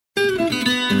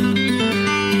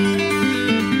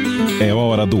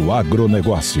hora do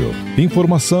agronegócio.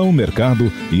 Informação, mercado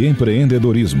e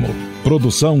empreendedorismo.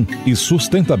 Produção e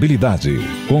sustentabilidade.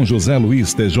 Com José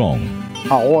Luiz Tejon.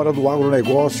 A hora do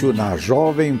agronegócio na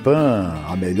Jovem Pan.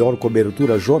 A melhor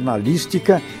cobertura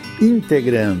jornalística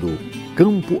integrando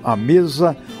campo à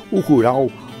mesa, o rural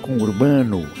com o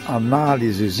urbano,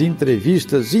 análises,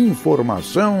 entrevistas,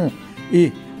 informação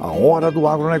e a hora do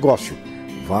agronegócio.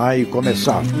 Vai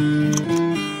começar.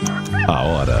 A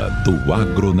hora do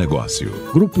agronegócio.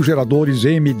 Grupo Geradores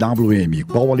MWM.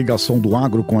 Qual a ligação do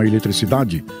agro com a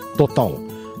eletricidade? Total.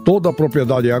 Toda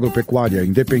propriedade agropecuária,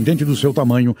 independente do seu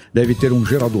tamanho, deve ter um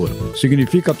gerador.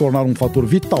 Significa tornar um fator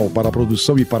vital para a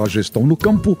produção e para a gestão no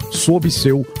campo sob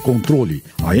seu controle.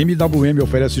 A MWM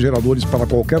oferece geradores para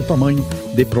qualquer tamanho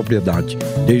de propriedade,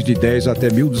 desde 10 até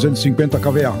 1.250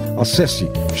 kVA. Acesse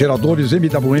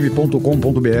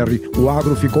geradoresmwm.com.br. O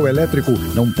agro ficou elétrico,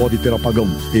 não pode ter apagão.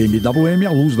 MWM,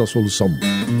 a luz da solução.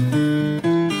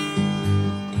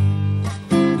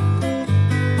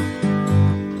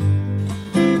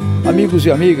 Amigos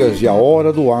e amigas, e a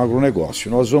hora do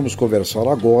agronegócio. Nós vamos conversar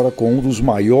agora com um dos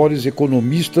maiores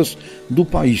economistas do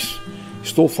país.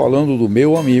 Estou falando do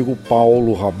meu amigo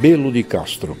Paulo Rabello De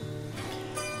Castro.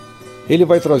 Ele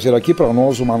vai trazer aqui para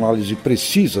nós uma análise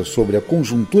precisa sobre a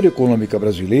conjuntura econômica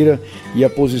brasileira e a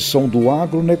posição do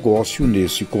agronegócio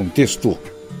nesse contexto.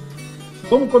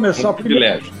 Vamos começar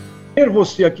primeiro. Ter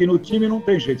você aqui no time não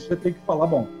tem jeito, você tem que falar,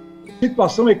 bom,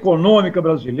 situação econômica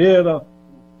brasileira,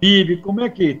 PIB, como é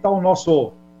que está o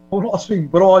nosso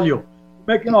imbróglio?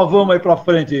 Como é que nós vamos aí para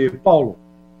frente, Paulo?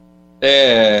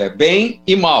 Bem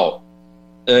e mal.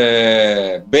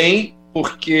 Bem,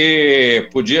 porque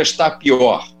podia estar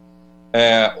pior.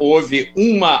 Houve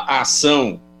uma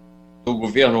ação do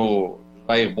governo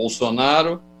Jair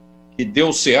Bolsonaro que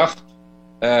deu certo.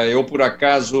 Eu, por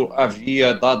acaso,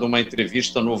 havia dado uma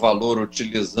entrevista no Valor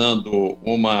utilizando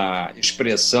uma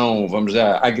expressão, vamos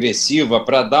dizer, agressiva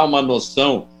para dar uma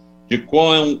noção de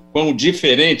quão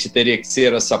diferente teria que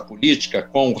ser essa política,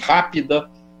 quão rápida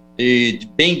e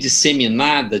bem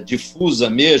disseminada, difusa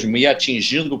mesmo, e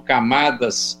atingindo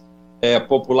camadas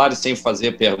populares sem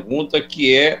fazer pergunta,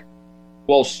 que é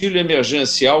o auxílio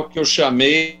emergencial que eu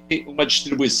chamei uma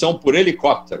distribuição por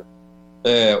helicóptero.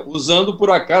 Usando, por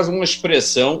acaso, uma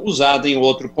expressão usada em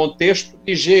outro contexto,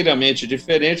 ligeiramente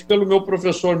diferente, pelo meu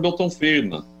professor Milton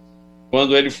Friedman,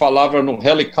 quando ele falava no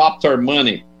helicopter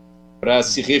money, para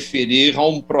se referir a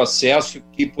um processo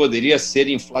que poderia ser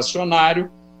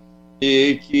inflacionário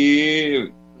e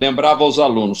que lembrava aos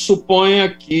alunos. Suponha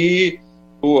que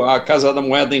a Casa da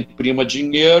Moeda imprima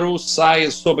dinheiro,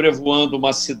 sai sobrevoando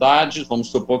uma cidade,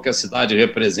 vamos supor que a cidade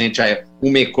represente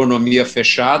uma economia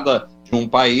fechada de um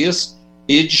país,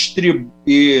 e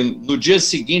no dia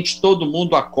seguinte todo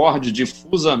mundo acorde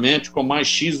difusamente com mais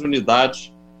X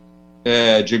unidades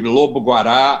de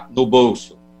Lobo-Guará no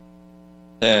bolso.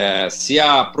 Se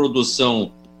a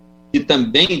produção, que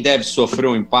também deve sofrer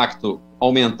um impacto,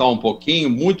 aumentar um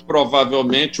pouquinho, muito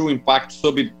provavelmente o impacto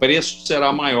sobre preço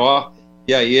será maior,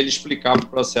 e aí ele explicava o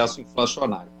processo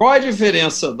inflacionário. Qual a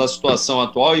diferença da situação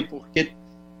atual e por que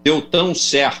deu tão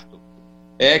certo?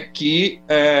 É que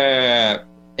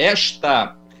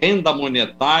esta renda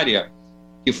monetária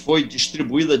que foi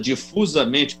distribuída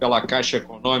difusamente pela Caixa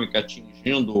Econômica,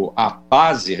 atingindo a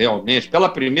base realmente, pela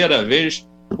primeira vez,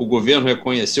 o governo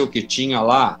reconheceu que tinha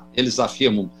lá, eles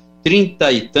afirmam,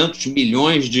 30 e tantos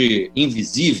milhões de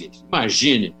invisíveis.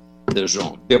 Imagine,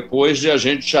 Tejon, depois de a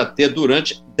gente já ter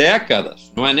durante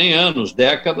décadas, não é nem anos,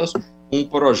 décadas, um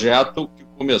projeto que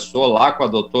começou lá com a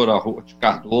doutora Ruth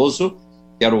Cardoso,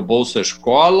 que era o Bolsa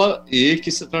Escola, e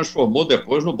que se transformou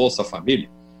depois no Bolsa Família.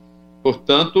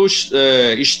 Portanto,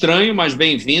 estranho, mas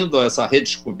bem-vindo a essa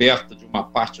redescoberta de uma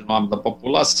parte enorme da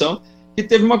população, que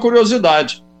teve uma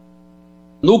curiosidade.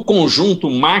 No conjunto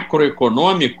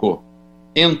macroeconômico,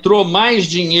 entrou mais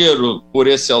dinheiro por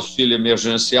esse auxílio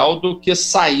emergencial do que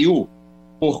saiu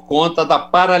por conta da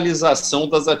paralisação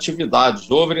das atividades.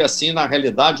 Houve, assim, na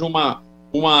realidade,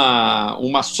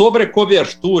 uma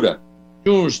sobrecobertura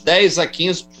de uns 10% a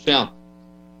 15%.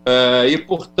 E,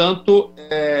 portanto,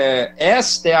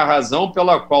 esta é a razão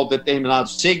pela qual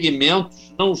determinados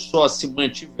segmentos não só se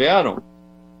mantiveram,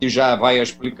 que já vai a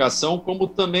explicação, como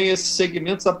também esses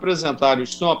segmentos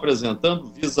estão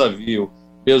apresentando, vis-à-vis o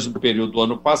mesmo período do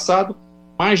ano passado,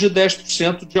 mais de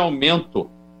 10% de aumento,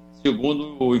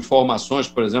 segundo informações,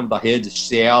 por exemplo, da rede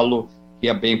Cielo, que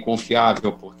é bem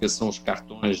confiável, porque são os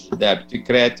cartões de débito e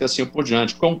crédito e assim por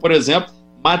diante. Como, por exemplo,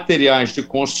 materiais de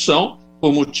construção,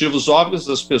 por motivos óbvios,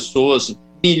 as pessoas,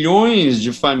 milhões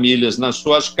de famílias nas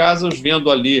suas casas, vendo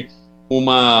ali um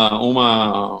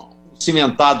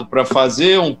cimentado para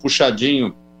fazer, um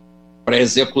puxadinho para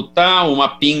executar, uma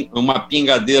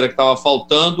pingadeira que estava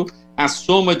faltando. A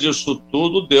soma disso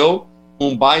tudo deu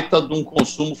um baita de um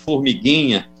consumo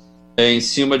formiguinha em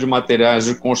cima de materiais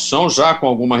de construção, já com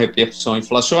alguma repercussão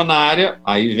inflacionária.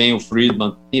 Aí vem o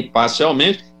Friedman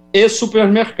parcialmente, e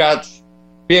supermercados,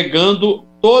 pegando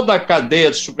toda a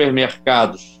cadeia de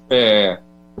supermercados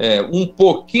um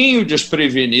pouquinho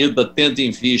desprevenida, tendo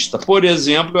em vista, por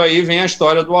exemplo, aí vem a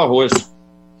história do arroz,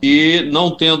 que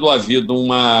não tendo havido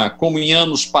como em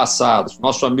anos passados,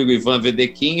 nosso amigo Ivan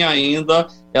Vedequim ainda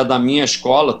é da minha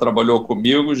escola, trabalhou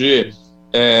comigo, de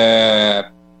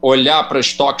olhar para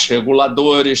estoques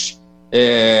reguladores,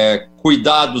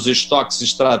 cuidar dos estoques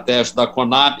estratégicos da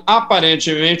Conab.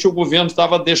 Aparentemente o governo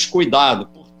estava descuidado,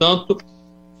 portanto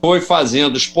foi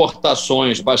fazendo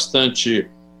exportações bastante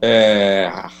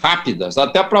rápidas,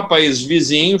 até para países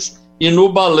vizinhos, e no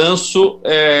balanço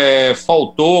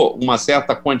faltou uma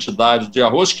certa quantidade de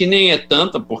arroz, que nem é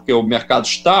tanta, porque o mercado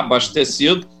está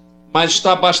abastecido, mas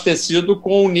está abastecido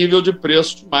com um nível de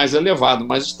preço mais elevado.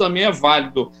 Mas isso também é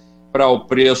válido para o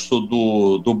preço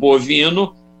do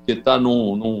bovino, que está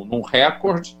num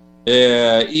recorde,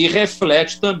 e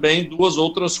reflete também duas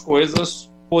outras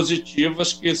coisas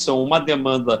positivas, que são uma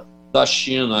demanda da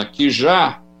China, que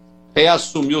já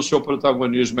reassumiu seu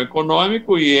protagonismo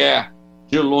econômico e é,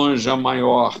 de longe, a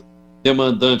maior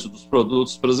demandante dos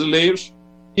produtos brasileiros,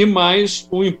 e mais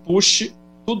o empuxe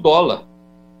do dólar.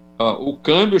 O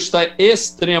câmbio está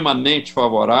extremamente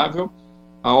favorável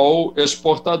ao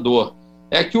exportador.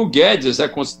 É que o Guedes é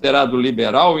considerado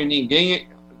liberal e ninguém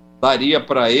daria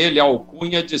para ele a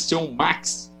alcunha de ser um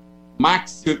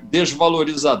maxi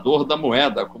desvalorizador da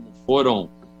moeda, como foram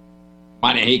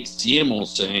Mário Henrique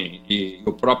Simonsen e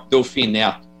o próprio Delfim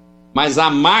Neto. Mas a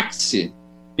maxi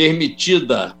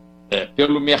permitida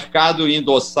pelo mercado e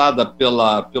endossada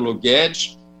pelo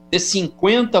Guedes, de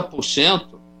 50%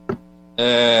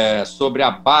 sobre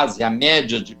a base, a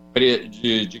média de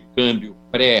câmbio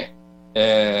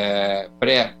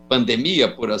pré-pandemia,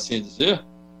 por assim dizer,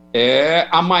 é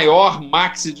a maior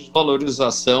maxi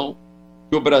desvalorização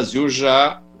que o Brasil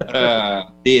já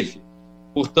teve.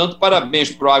 Portanto, parabéns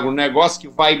para o agronegócio, que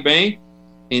vai bem.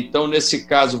 Então, nesse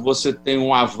caso, você tem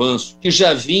um avanço que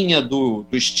já vinha do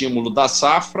estímulo da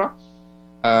safra.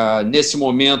 Nesse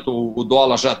momento, o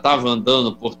dólar já estava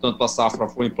andando, portanto, a safra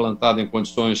foi implantada em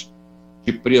condições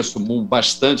de preço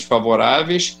bastante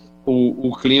favoráveis.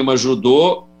 O clima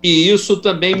ajudou, e isso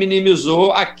também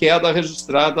minimizou a queda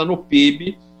registrada no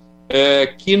PIB,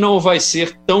 que não vai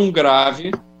ser tão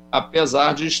grave,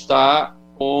 apesar de estar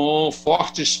com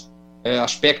fortes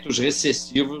aspectos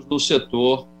recessivos no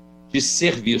setor de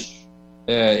serviços.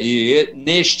 E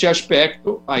neste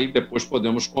aspecto, aí depois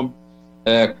podemos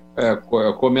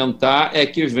comentar, é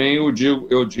que vem, eu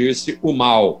disse, o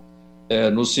mal,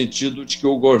 no sentido de que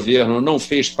o governo não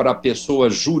fez para a pessoa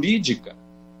jurídica,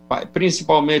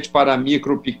 principalmente para a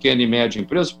micro, pequena e média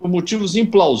empresa, por motivos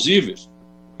implausíveis.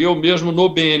 Eu mesmo, no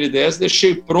BNDES,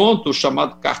 deixei pronto o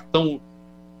chamado cartão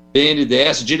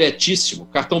BNDES diretíssimo. O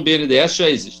cartão BNDES já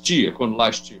existia quando lá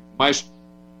estive, mas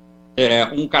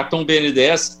um cartão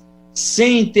BNDES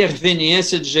sem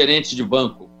interveniência de gerente de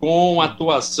banco, com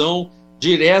atuação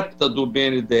direta do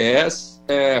BNDES,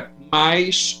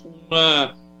 mais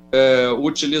uma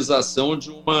utilização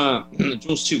de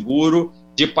um seguro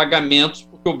de pagamentos,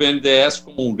 porque o BNDES,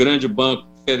 como um grande banco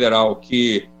federal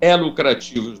que é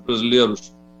lucrativo, os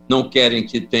brasileiros não querem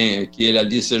que ele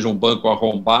ali seja um banco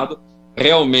arrombado,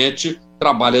 realmente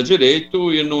trabalha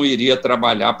direito e não iria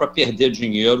trabalhar para perder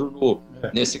dinheiro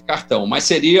nesse cartão. Mas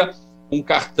seria um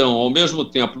cartão, ao mesmo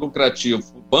tempo, lucrativo,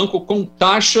 banco com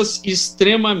taxas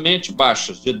extremamente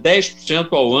baixas, de 10%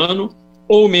 ao ano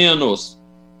ou menos,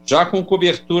 já com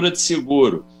cobertura de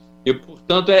seguro. E,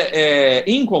 portanto, é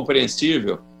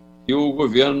incompreensível que o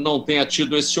governo não tenha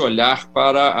tido esse olhar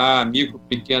para a micro,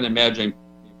 pequena e média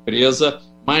empresa.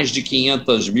 Mais de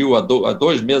 500 mil há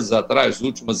 2 meses atrás, as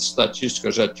últimas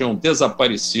estatísticas já tinham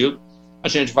desaparecido. A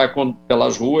gente vai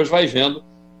pelas ruas, vai vendo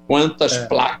quantas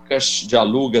placas de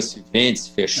aluga-se, vende-se,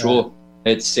 fechou,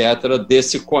 etc.,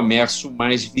 desse comércio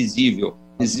mais visível.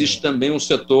 Existe também um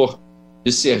setor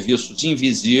de serviços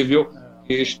invisível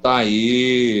que está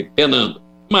aí penando.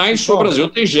 Mas o Brasil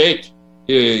tem jeito.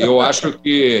 E eu acho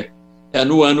que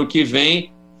no ano que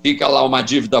vem fica lá uma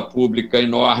dívida pública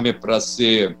enorme para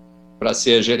ser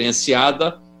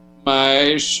gerenciada,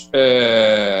 mas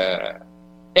é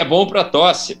bom para a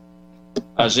tosse.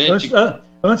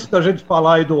 Antes da gente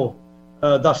falar aí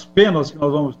das penas que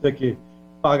nós vamos ter que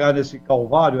pagar nesse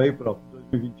calvário aí para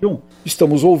 2021.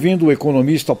 Estamos ouvindo o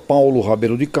economista Paulo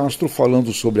Rabello De Castro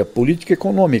falando sobre a política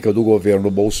econômica do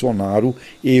governo Bolsonaro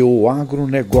e o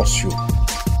agronegócio.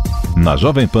 Na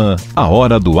Jovem Pan, a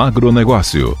Hora do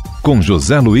Agronegócio, com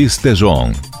José Luiz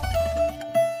Tejon.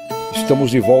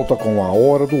 Estamos de volta com a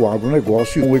Hora do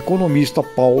Agronegócio com o economista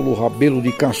Paulo Rabello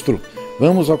De Castro.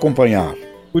 Vamos acompanhar.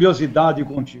 Curiosidade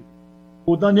contigo.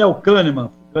 O Daniel Kahneman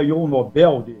ganhou o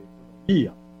Nobel de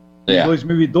Economia em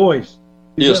 2002.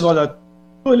 Dizendo, olha,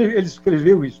 ele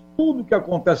escreveu isso. Tudo que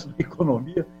acontece na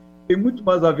economia tem muito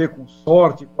mais a ver com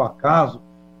sorte, com acaso,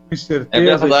 com incerteza.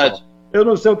 É verdade. Eu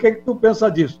não sei o que é que tu pensa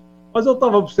disso. Mas eu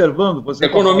estava observando...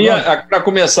 Economia, para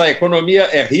começar, economia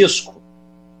é risco.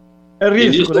 É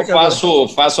risco, né? Eu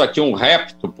faço aqui um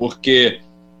repto, porque,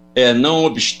 não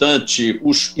obstante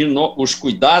os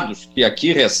cuidados que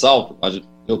aqui ressalto,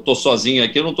 eu estou sozinho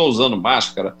aqui, eu não estou usando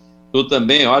máscara, eu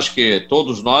também, eu acho que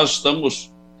todos nós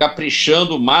estamos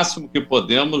caprichando o máximo que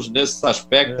podemos nesses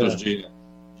aspectos de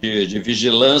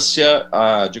vigilância,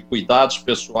 de cuidados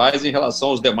pessoais em relação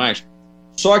aos demais.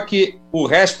 Só que o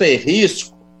resto é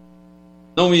risco.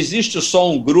 Não existe só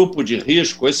um grupo de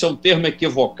risco, esse é um termo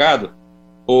equivocado.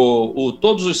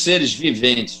 Todos os seres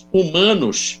viventes,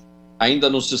 humanos, ainda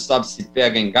não se sabe se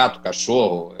pega em gato,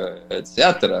 cachorro,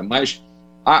 etc., mas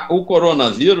o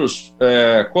coronavírus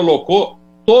colocou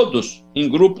todos em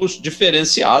grupos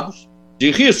diferenciados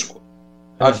de risco.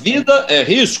 A vida é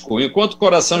risco, enquanto o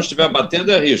coração estiver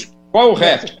batendo é risco. Qual o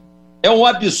resto? É um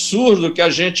absurdo que a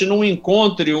gente não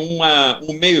encontre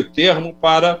um meio termo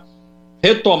para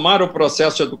retomar o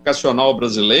processo educacional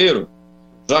brasileiro.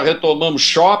 Já retomamos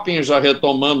shopping, já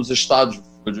retomamos estádios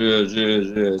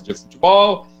de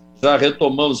futebol, já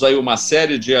retomamos aí uma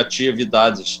série de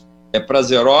atividades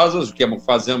prazerosas, o que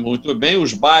fazemos muito bem.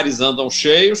 Os bares andam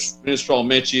cheios,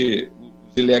 principalmente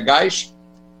os ilegais,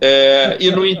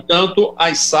 e, no entanto,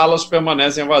 as salas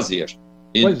permanecem vazias.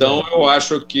 Então, eu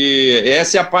acho que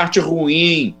essa é a parte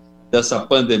ruim dessa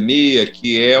pandemia,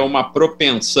 que é uma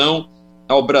propensão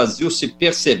ao Brasil se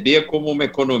perceber como uma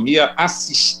economia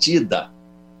assistida,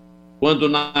 quando,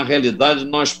 na realidade,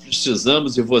 nós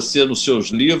precisamos, e você, nos seus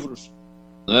livros,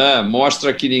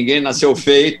 mostra que ninguém nasceu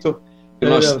feito, que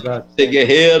nós temos que ser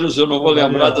guerreiros. Eu não vou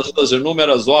lembrar das suas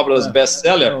inúmeras obras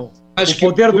best-seller, mas o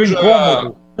poder do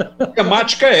incômodo. A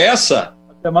temática é essa.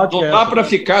 Não dá para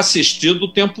ficar assistido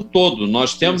o tempo todo.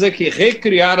 Nós temos que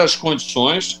recriar as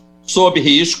condições sob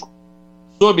risco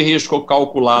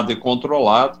calculado e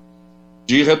controlado,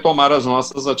 de retomar as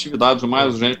nossas atividades o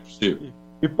mais urgente possível.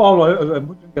 E, Paulo, é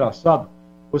muito engraçado,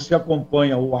 você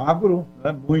acompanha o agro,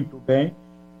 né, muito bem,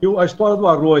 e a história do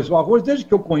arroz. O arroz, desde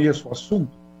que eu conheço o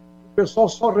assunto, o pessoal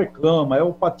só reclama, é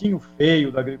o patinho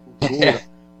feio da agricultura,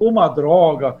 uma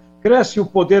droga, cresce o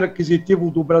poder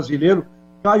aquisitivo do brasileiro,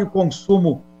 cai o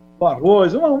consumo do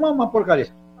arroz, uma porcaria.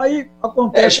 Aí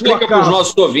acontece explica para os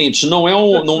nossos ouvintes, não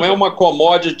é uma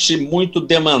commodity muito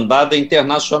demandada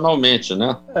internacionalmente,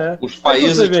 né? Os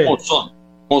países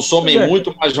consomem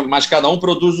muito, mas cada um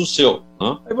produz o seu.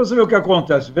 Né? Aí você vê o que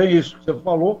acontece, vem isso que você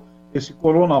falou, esse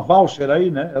Corona Voucher aí,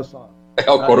 né?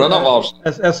 O Corona Voucher.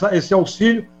 Esse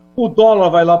auxílio, o dólar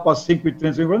vai lá para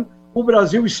 5,30, o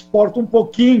Brasil exporta um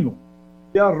pouquinho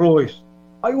de arroz.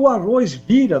 Aí o arroz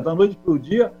vira, da noite para o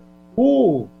dia,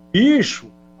 o bicho,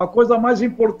 a coisa mais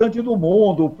importante do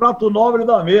mundo, o prato nobre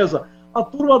da mesa. A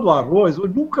turma do arroz, eu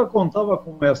nunca contava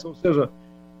com essa, ou seja,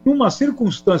 numa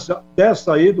circunstância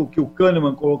dessa aí, do que o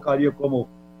Kahneman colocaria como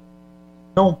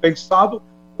não pensado,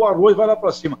 o arroz vai lá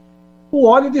para cima. O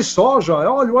óleo de soja,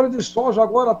 o óleo de soja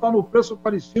agora está no preço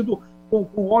parecido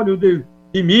com óleo de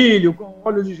milho, com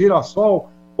óleo de girassol.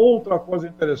 Outra coisa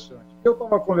interessante, eu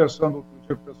estava conversando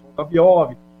com o pessoal da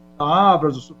Biov, da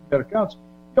Abras, dos supermercados.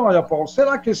 Então, olha, Paulo,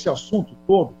 será que esse assunto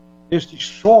todo, este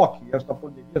choque, esta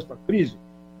pandemia, esta crise,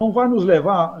 não vai nos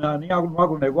levar no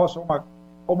agronegócio a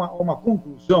uma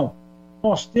conclusão?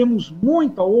 Nós temos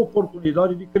muita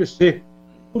oportunidade de crescer,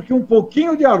 porque um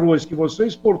pouquinho de arroz que você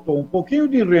exportou, um pouquinho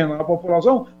de renda na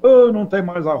população, não tem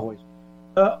mais arroz.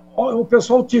 O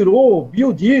pessoal tirou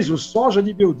biodiesel, soja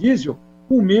de biodiesel,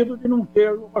 com medo de não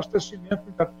ter o abastecimento.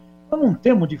 Nós não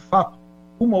temos, de fato,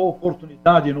 uma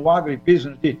oportunidade no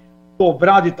agribusiness de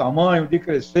dobrar de tamanho, de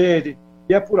crescer,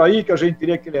 e é por aí que a gente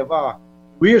teria que levar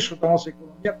o eixo da nossa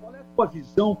economia. Qual é a tua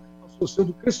visão associando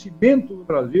o crescimento do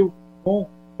Brasil com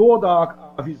toda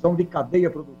a visão de cadeia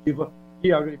produtiva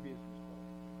e agribusiness?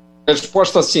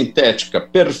 Resposta sintética,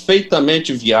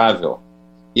 perfeitamente viável.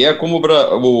 E é como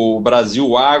o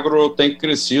Brasil agro tem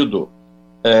crescido.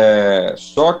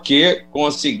 Só que com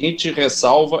a seguinte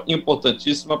ressalva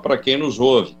importantíssima para quem nos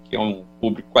ouve, que é um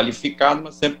público qualificado,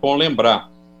 mas sempre bom lembrar.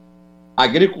 A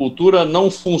agricultura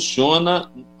não funciona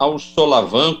aos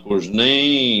solavancos,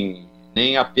 nem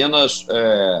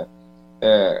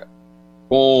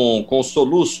com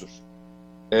soluços.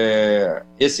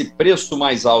 esse preço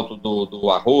mais alto do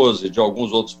arroz e de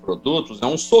alguns outros produtos é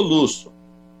um soluço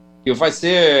que vai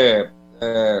ser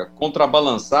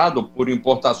contrabalançado por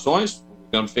importações. O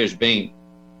governo fez bem,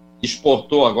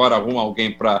 exportou, agora arruma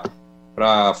alguém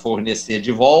para fornecer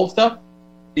de volta,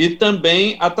 e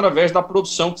também através da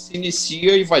produção que se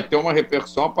inicia e vai ter uma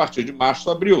repercussão a partir de março,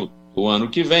 abril do ano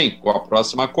que vem, com a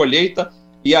próxima colheita.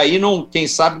 E aí, quem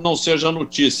sabe não seja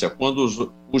notícia, quando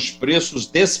os preços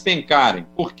despencarem.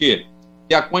 Por quê?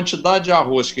 Porque a quantidade de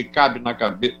arroz que cabe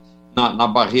na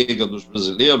barriga dos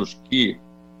brasileiros, que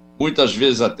muitas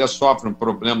vezes até sofrem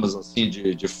problemas assim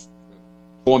de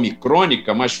fome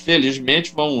crônica, mas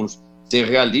felizmente, vamos ser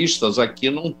realistas, aqui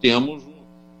não temos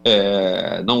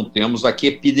aqui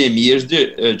epidemias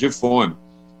de fome.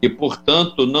 E,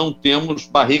 portanto, não temos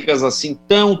barrigas assim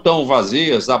tão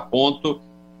vazias a ponto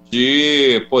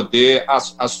de poder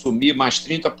assumir mais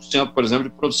 30%, por exemplo, de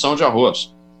produção de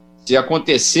arroz. Se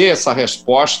acontecer essa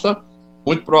resposta,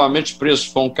 muito provavelmente os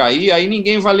preços vão cair, aí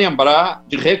ninguém vai lembrar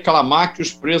de reclamar que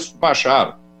os preços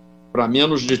baixaram para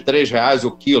menos de R$3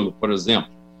 o quilo, por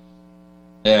exemplo.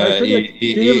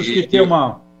 Temos que ter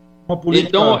uma política...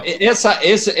 Então,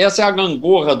 essa é a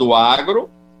gangorra do agro,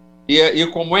 e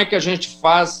como é que a gente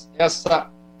faz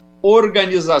essa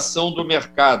organização do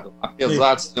mercado.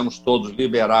 Apesar de sermos todos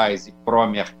liberais e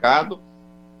pró-mercado,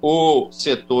 o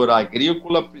setor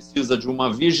agrícola precisa de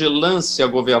uma vigilância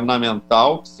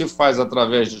governamental que se faz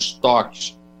através de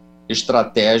estoques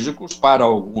estratégicos para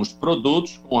alguns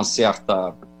produtos, com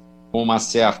uma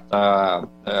certa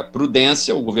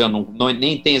prudência. O governo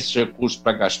nem tem esses recursos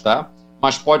para gastar,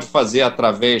 mas pode fazer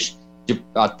através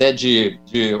até de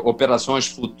operações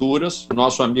futuras.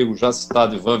 Nosso amigo já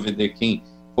citado Ivan Vedequim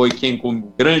foi quem, com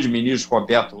o grande ministro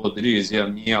Roberto Rodrigues e a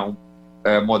minha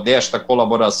modesta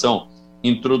colaboração,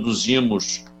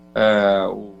 introduzimos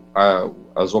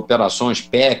as operações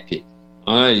PEP,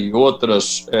 e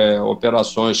outras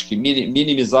operações que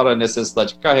minimizaram a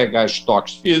necessidade de carregar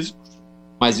estoques físicos,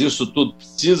 mas isso tudo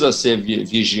precisa ser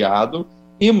vigiado,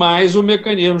 e mais o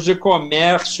mecanismo de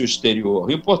comércio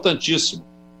exterior, importantíssimo.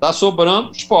 Está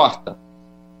sobrando, exporta.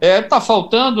 Está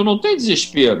faltando, não tem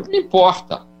desespero, não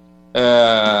importa.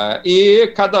 E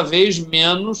cada vez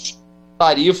menos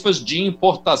tarifas de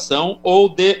importação ou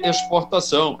de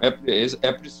exportação. É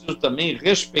preciso também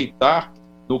respeitar,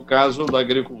 no caso da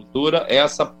agricultura,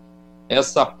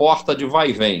 essa porta de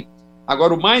vai e vem.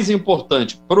 Agora, o mais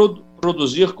importante,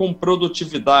 produzir com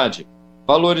produtividade,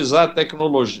 valorizar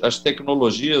as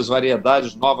tecnologias,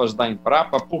 variedades novas da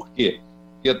Embrapa. Por quê?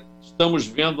 Porque estamos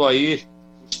vendo aí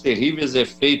os terríveis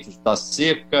efeitos da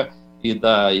seca e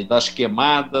das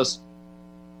queimadas,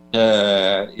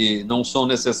 e não são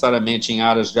necessariamente em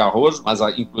áreas de arroz, mas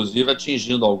inclusive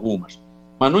atingindo algumas.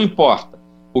 Mas não importa.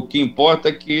 O que importa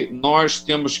é que nós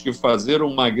temos que fazer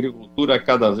uma agricultura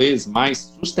cada vez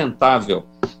mais sustentável,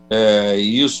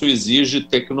 e isso exige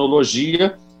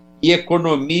tecnologia e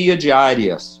economia de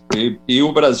áreas. E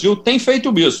o Brasil tem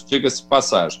feito isso, diga-se de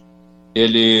passagem.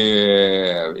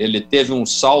 Ele teve um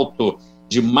salto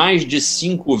de mais de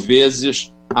 5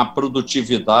 vezes a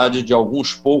produtividade de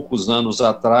alguns poucos anos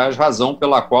atrás, razão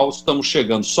pela qual estamos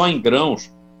chegando só em grãos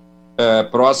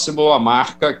próximo à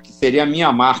marca, que seria a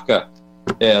minha marca,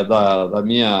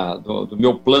 do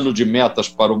meu plano de metas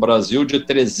para o Brasil, de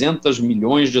 300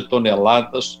 milhões de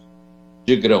toneladas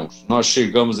de grãos. Nós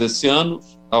chegamos esse ano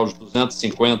aos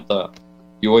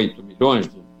 258 milhões,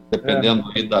 dependendo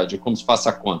aí de como se faça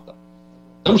a conta.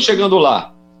 Estamos chegando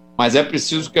lá, mas é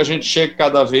preciso que a gente chegue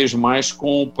cada vez mais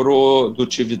com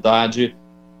produtividade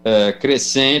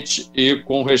crescente e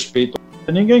com respeito.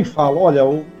 Ninguém fala, olha,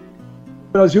 o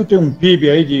Brasil tem um PIB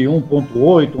aí de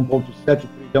 1,8, 1,7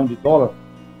 trilhão de dólares,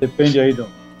 depende aí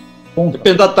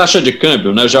Depende da taxa de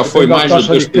câmbio, né? Já foi mais de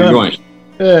 2 trilhões.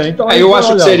 Então, eu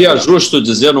acho que seria justo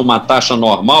dizer, numa taxa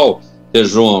normal,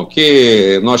 Tejon,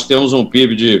 que nós temos um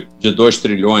PIB de 2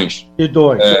 trilhões.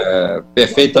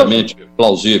 Perfeitamente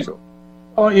plausível.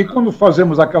 E quando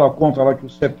fazemos aquela conta lá que o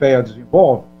CPEA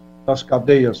desenvolve, das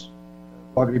cadeias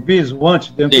do agribusiness, o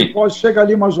antes, dentro do pós, chega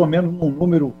ali mais ou menos num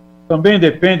número, também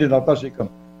depende da taxa de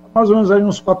câmbio, mais ou menos aí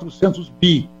uns 400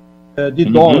 bi de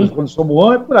dólares, quando somos o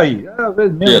ano, é por aí, às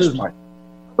vezes menos, às vezes mais.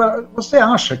 Agora, você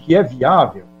acha que é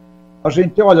viável a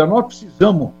gente, olha, nós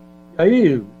precisamos, e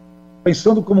aí,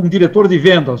 pensando como um diretor de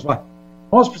vendas,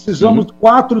 nós precisamos de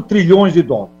 4 trilhões de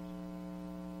dólares.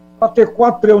 Para ter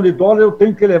 4 trilhões de dólares, eu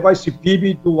tenho que levar esse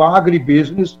PIB do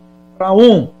agribusiness para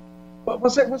 1.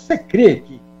 Você crê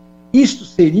que isto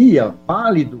seria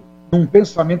válido num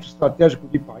pensamento estratégico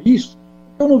de país?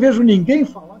 Eu não vejo ninguém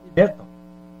falar de meta.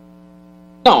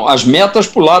 Não, as metas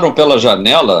pularam pela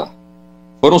janela,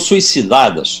 foram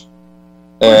suicidadas.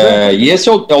 E esse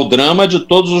é o drama de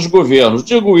todos os governos.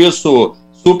 Digo isso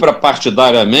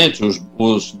suprapartidariamente,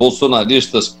 os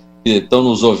bolsonaristas que estão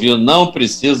nos ouvindo não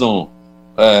precisam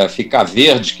ficar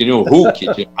verdes, que nem o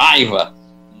Hulk, de raiva,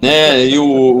 né? E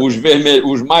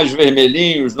os mais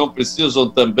vermelhinhos não precisam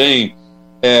também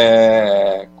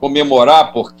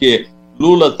comemorar, porque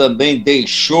Lula também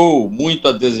deixou muito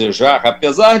a desejar,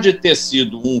 apesar de ter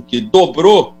sido um que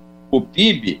dobrou o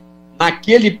PIB,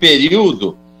 naquele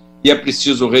período, e é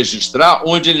preciso registrar,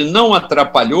 onde ele não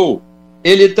atrapalhou,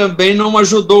 ele também não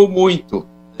ajudou muito.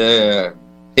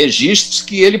 Registros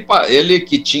que ele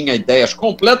que tinha ideias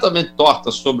completamente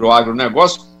tortas sobre o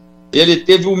agronegócio, ele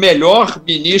teve o melhor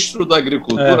ministro da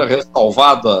Agricultura,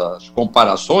 ressalvado as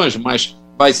comparações, mas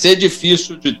vai ser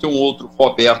difícil de ter um outro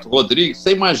Roberto Rodrigues,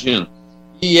 você imagina.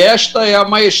 E esta é a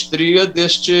maestria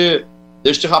deste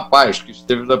rapaz que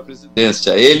esteve na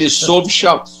presidência. Ele soube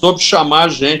chamar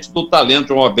gente do talento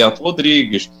de um Roberto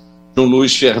Rodrigues, de um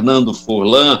Luiz Fernando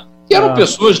Furlan, que eram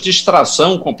pessoas de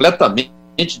extração completamente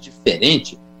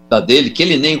diferente da dele, que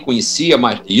ele nem conhecia,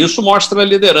 mas isso mostra a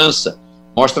liderança,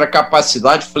 mostra a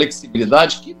capacidade,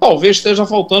 flexibilidade, que talvez esteja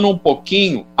faltando um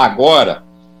pouquinho agora.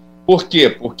 Por quê?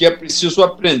 Porque é preciso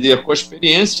aprender com a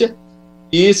experiência.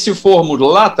 E se formos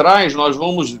lá atrás, nós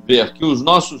vamos ver que os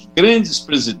nossos grandes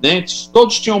presidentes,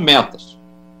 todos tinham metas.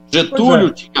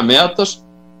 Getúlio tinha metas,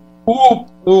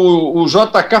 o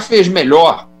JK fez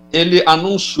melhor, ele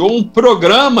anunciou um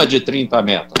programa de 30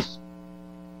 metas,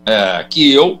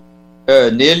 que eu,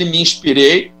 nele, me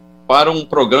inspirei para um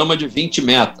programa de 20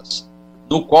 metas,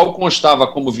 no qual constava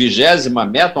como 20ª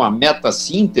meta, uma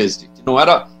meta-síntese, que não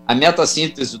era a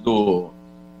meta-síntese do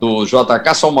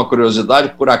JK, só uma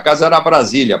curiosidade, por acaso era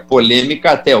Brasília,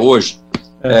 polêmica até hoje,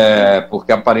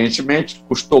 porque aparentemente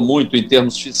custou muito em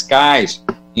termos fiscais,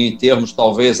 em termos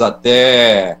talvez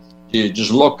até de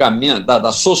deslocamento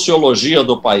da sociologia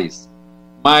do país.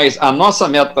 Mas a nossa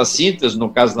meta-síntese, no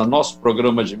caso do nosso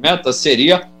programa de metas,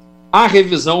 seria a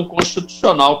revisão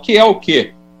constitucional, que é o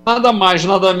quê? Nada mais,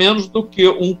 nada menos do que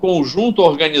um conjunto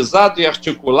organizado e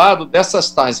articulado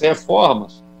dessas tais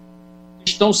reformas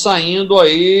estão saindo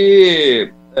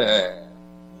aí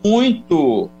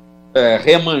muito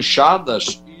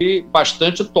remanchadas e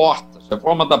bastante tortas.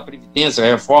 Reforma da Previdência,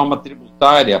 reforma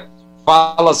tributária,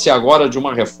 fala-se agora de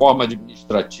uma reforma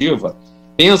administrativa,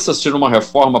 pensa-se numa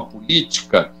reforma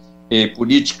política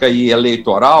e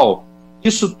eleitoral.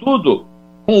 Isso tudo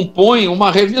compõe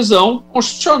uma revisão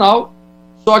constitucional.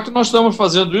 Só que nós estamos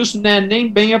fazendo isso, não é nem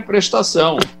bem a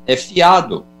prestação, é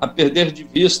fiado, a perder de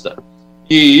vista.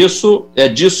 E isso é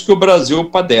disso que o Brasil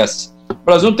padece. O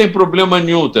Brasil não tem problema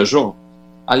nenhum, Tejon.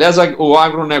 Aliás, o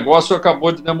agronegócio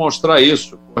acabou de demonstrar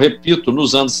isso. Eu repito,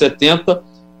 nos anos 70,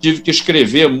 tive que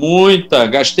escrever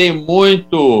gastei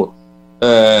muita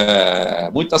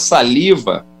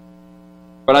saliva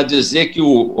para dizer que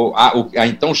a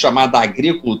então chamada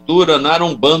agricultura não era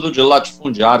um bando de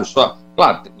latifundiários só.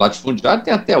 Claro, latifundiário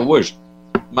tem até hoje,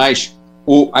 mas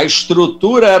a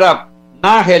estrutura era,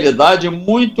 na realidade,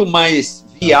 muito mais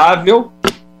viável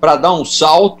para dar um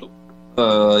salto,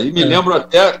 e me lembro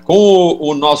até com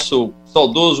o nosso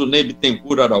saudoso Ney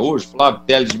Bittencourt Araújo, Flávio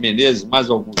Teles de Menezes e mais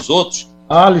alguns outros,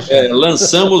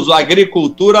 lançamos a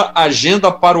Agricultura Agenda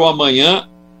para o Amanhã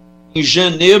em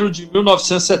janeiro de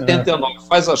 1979.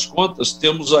 Faz as contas,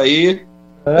 temos aí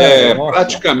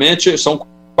praticamente, são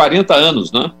 40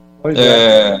 anos, né?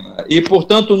 E,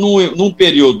 portanto, num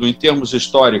período, em termos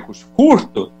históricos,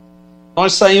 curto,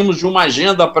 nós saímos de uma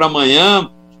agenda para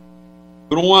amanhã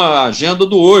para uma agenda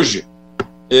do hoje.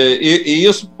 E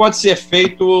isso pode ser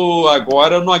feito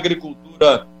agora na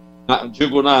agricultura,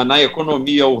 na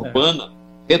economia urbana,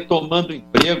 retomando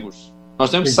empregos.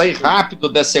 Nós temos que sair rápido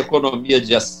dessa economia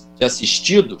de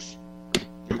assistidos,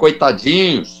 de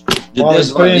coitadinhos, de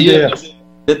desvalidos,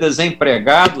 de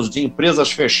desempregados, de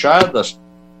empresas fechadas,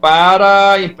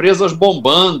 para empresas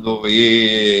bombando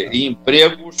e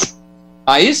empregos.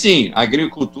 Aí sim, a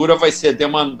agricultura vai ser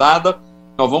demandada,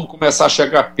 nós vamos começar a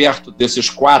chegar perto desses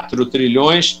 4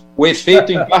 trilhões, o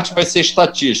efeito em parte vai ser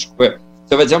estatístico.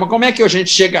 Você vai dizer, mas como é que a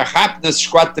gente chega rápido nesses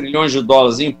 4 trilhões de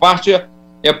dólares? Em parte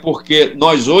é porque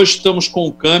nós hoje estamos com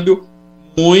um câmbio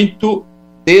muito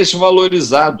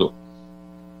desvalorizado.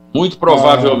 Muito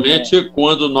provavelmente,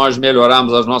 quando nós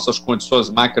melhorarmos as nossas condições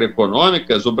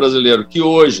macroeconômicas, o brasileiro que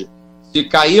hoje, se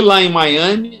cair lá em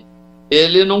Miami,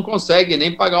 ele não consegue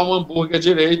nem pagar um hambúrguer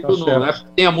direito, não é porque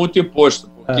tenha muito imposto,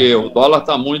 porque o dólar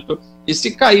está muito... E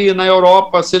se cair na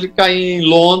Europa, se ele cair em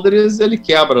Londres, ele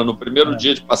quebra no primeiro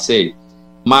dia de passeio.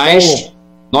 Mas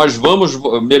nós vamos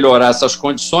melhorar essas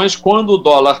condições. Quando o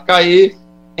dólar cair,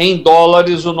 em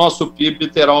dólares o nosso PIB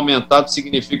terá aumentado,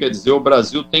 significa dizer o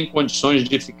Brasil tem condições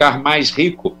de ficar mais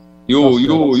rico. E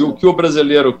o que o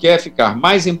brasileiro quer é ficar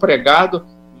mais empregado,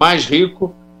 mais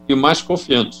rico e mais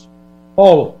confiante.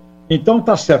 Paulo, então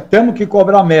tá certo, temos que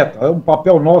cobrar meta, é um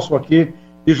papel nosso aqui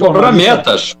de Cobrar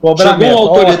metas. Chegou uma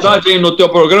autoridade aí no teu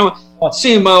programa.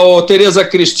 Sim, mas Tereza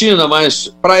Cristina,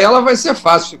 mas para ela vai ser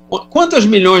fácil. Quantas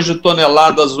milhões de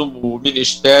toneladas o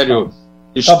Ministério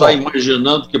está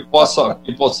imaginando que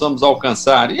possamos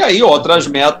alcançar? E aí outras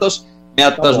metas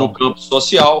no campo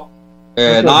social.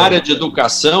 Na área de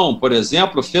educação, por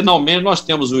exemplo, finalmente nós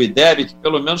temos o IDEB que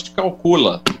pelo menos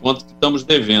calcula quanto que estamos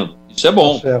devendo. Isso é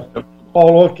bom. Certo.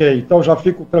 Paulo, ok. Então já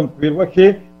fico tranquilo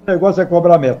aqui. O negócio é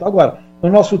cobrar meta. Agora, no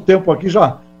nosso tempo aqui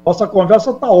já... Nossa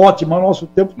conversa está ótima, nosso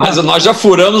tempo... Mas nós já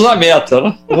furamos a meta,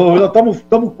 né? Já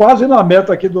estamos quase na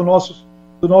meta aqui do nossos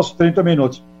 30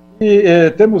 minutos.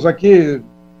 E temos aqui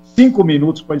 5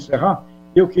 minutos para encerrar.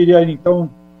 Eu queria, então,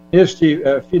 neste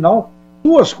final,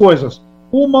 2 coisas.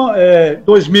 Uma é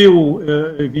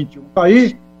 2021 está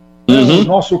aí, o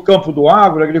nosso campo do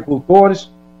agro, agricultores,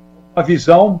 a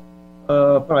visão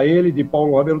para ele, de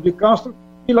Paulo Rabello De Castro.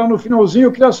 E lá no finalzinho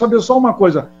eu queria saber só uma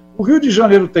coisa. O Rio de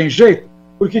Janeiro tem jeito?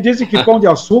 Porque dizem que pão de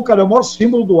açúcar é o maior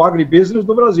símbolo do agribusiness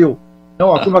do Brasil.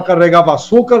 Então, a turma carregava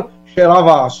açúcar,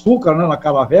 cheirava açúcar, né, na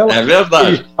caravela. É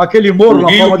verdade. Aquele morro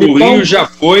na forma de pão. O Rio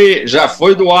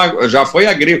já foi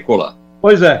agrícola.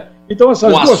 Pois é. Então,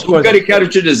 essas duas coisas. O açúcar, e quero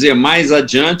te dizer, mais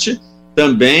adiante,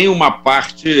 também uma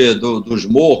parte dos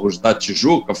morros da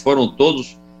Tijuca foram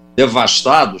todos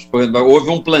devastados. Houve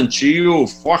um plantio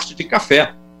forte de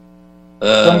café.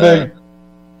 Também.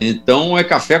 Então, é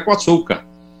café com açúcar.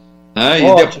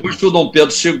 E depois o Dom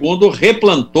Pedro II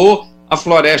replantou a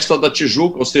floresta da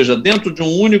Tijuca, ou seja, dentro de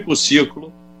um único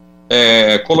ciclo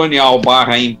colonial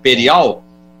 / imperial,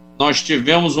 nós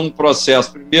tivemos um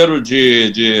processo, primeiro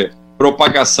de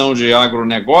propagação de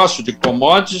agronegócio, de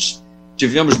commodities,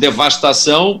 tivemos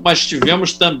devastação, mas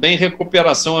tivemos também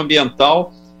recuperação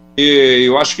ambiental, e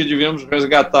eu acho que devemos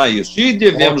resgatar isso. E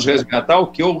devemos resgatar o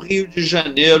que? O Rio de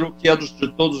Janeiro, que é de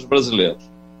todos os brasileiros.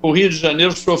 O Rio de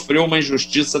Janeiro sofreu uma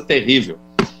injustiça terrível.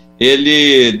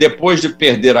 Ele, depois de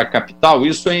perder a capital,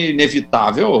 isso é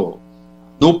inevitável.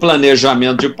 No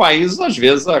planejamento de país, às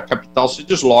vezes a capital se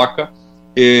desloca.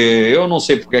 Eu não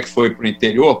sei por que foi para o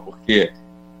interior, porque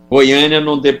Goiânia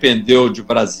não dependeu de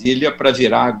Brasília para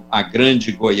virar a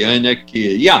grande Goiânia,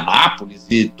 e Anápolis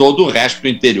e todo o resto do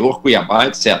interior, Cuiabá,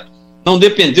 etc. Não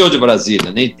dependeu de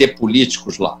Brasília, nem ter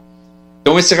políticos lá.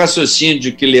 Então, esse raciocínio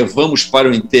de que levamos para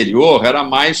o interior era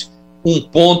mais um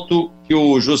ponto que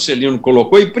o Juscelino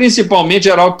colocou, e principalmente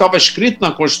era algo que estava escrito na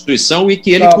Constituição e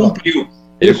que ele cumpriu.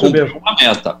 Ele cumpriu uma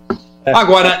meta.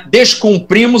 Agora,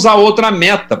 descumprimos a outra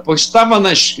meta, pois estava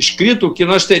escrito que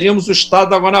nós teríamos o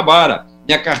Estado da Guanabara,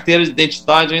 minha carteira de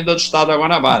identidade ainda do Estado da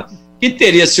Guanabara, que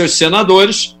teria seus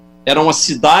senadores, era uma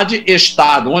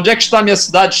cidade-estado. Onde é que está a minha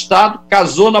cidade-estado?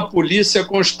 Casou na polícia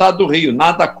com o Estado do Rio,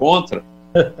 nada contra.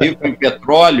 Rico em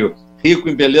petróleo, rico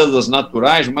em belezas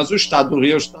naturais, mas o Estado do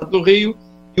Rio é o Estado do Rio,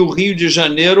 e o Rio de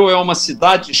Janeiro é uma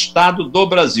cidade-estado do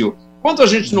Brasil. Enquanto a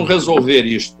gente não resolver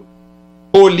isto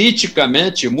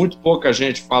politicamente, muito pouca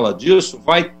gente fala disso,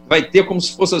 vai ter como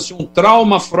se fosse assim, um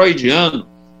trauma freudiano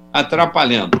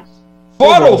atrapalhando.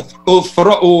 Fora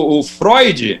o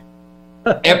Freud,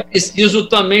 é preciso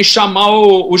também chamar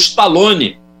o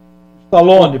Stallone.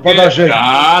 Stallone, para dar jeito.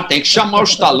 Tem que chamar o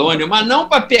Stallone, mas não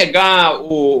para pegar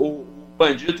o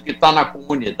bandido que está na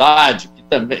comunidade, que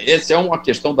também, essa é uma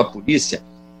questão da polícia.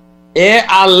 É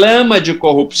a lama de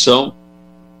corrupção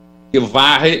que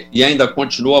varre e ainda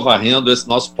continua varrendo esse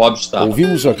nosso pobre Estado.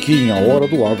 Ouvimos aqui em A Hora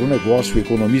do Agronegócio o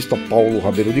economista Paulo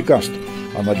Rabello De Castro,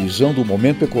 analisando o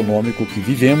momento econômico que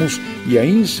vivemos e a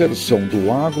inserção do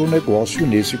agronegócio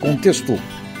nesse contexto.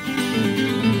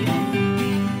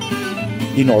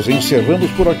 E nós encerramos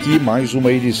por aqui mais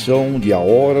uma edição de A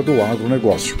Hora do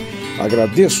Agronegócio.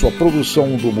 Agradeço a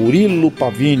produção do Murilo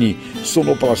Pavini,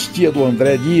 sonoplastia do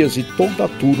André Dias e toda a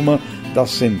turma da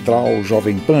Central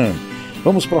Jovem Pan.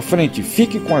 Vamos para frente,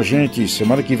 fique com a gente,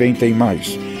 semana que vem tem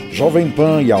mais. Jovem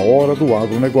Pan e A Hora do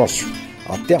Agronegócio.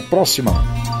 Até a próxima.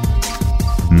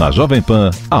 Na Jovem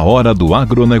Pan, A Hora do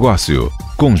Agronegócio,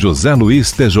 com José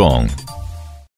Luiz Tejon.